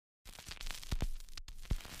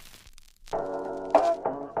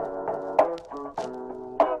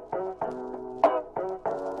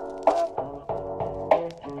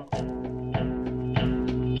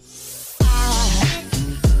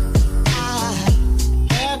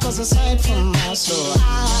aside from my soul.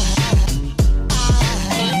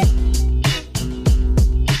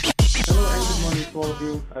 Hello and good morning to all of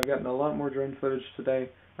you. I've gotten a lot more drone footage today,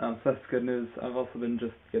 so that's good news. I've also been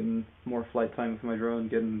just getting more flight time with my drone,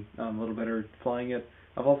 getting a little better flying it.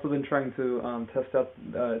 I've also been trying to test out,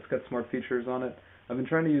 it's got smart features on it. I've been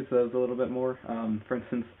trying to use those a little bit more. For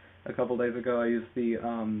instance, a couple days ago I used the,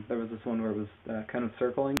 there was this one where it was kind of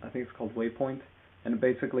circling. I think it's called Waypoint. And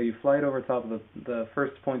basically you fly it over top of the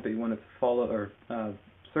first point that you want it to follow or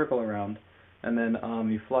circle around, and then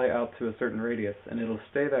you fly out to a certain radius, and it'll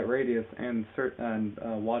stay that radius and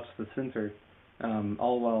watch the sensor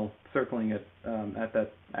all while circling it at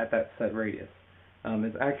that set radius.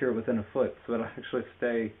 It's accurate within a foot, so it'll actually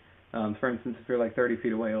stay. For instance, if you're like 30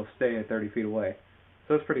 feet away, it'll stay at 30 feet away.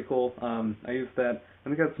 So it's pretty cool. I use that. I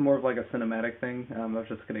think that's more of like a cinematic thing. I was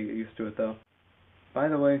just gonna get used to it though. By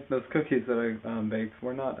the way, those cookies that I baked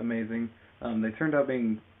were not amazing. They turned out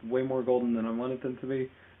being way more golden than I wanted them to be.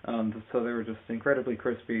 So they were just incredibly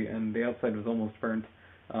crispy, and the outside was almost burnt.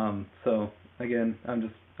 So again,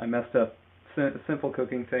 I messed up simple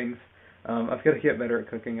cooking things. I've got to get better at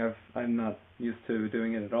cooking. I'm not used to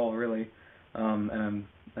doing it at all, really, and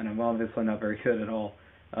I'm obviously not very good at all.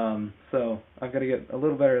 So I've got to get a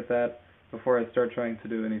little better at that before I start trying to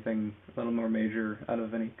do anything a little more major out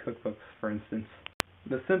of any cookbooks, for instance.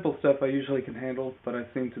 The simple stuff I usually can handle, but I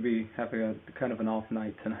seem to be having a kind of an off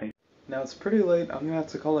night tonight. Now it's pretty late, I'm going to have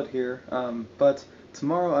to call it here, but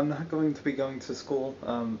tomorrow I'm not going to be going to school.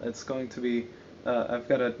 It's going to be, I've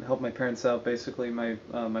got to help my parents out. Basically my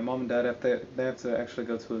mom and dad have to actually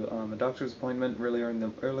go to a doctor's appointment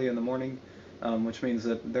early in the morning, which means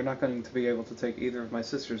that they're not going to be able to take either of my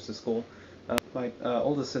sisters to school. My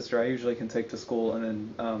oldest sister I usually can take to school,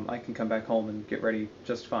 and then I can come back home and get ready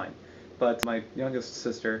just fine. But my youngest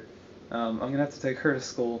sister, I'm going to have to take her to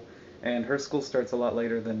school, and her school starts a lot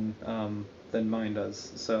later than mine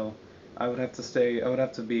does. So I would have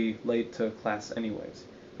to be late to class anyways.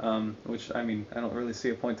 Which, I mean, I don't really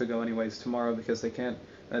see a point to go anyways tomorrow, because they can't,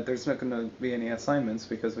 there's not going to be any assignments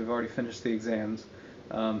because we've already finished the exams,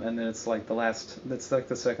 and then it's like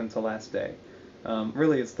the second to last day.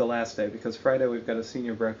 Really it's the last day, because Friday we've got a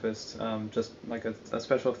senior breakfast, just like a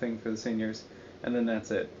special thing for the seniors, and then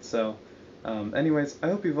that's it. So anyways, I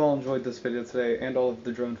hope you've all enjoyed this video today and all of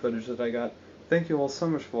the drone footage that I got. Thank you all so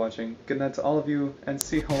much for watching. Good night to all of you, and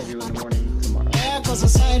see all of you in the morning tomorrow. There goes a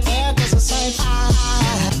sight from my soul.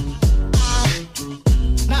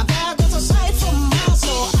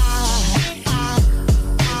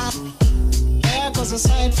 There goes a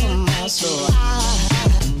sight from my soul.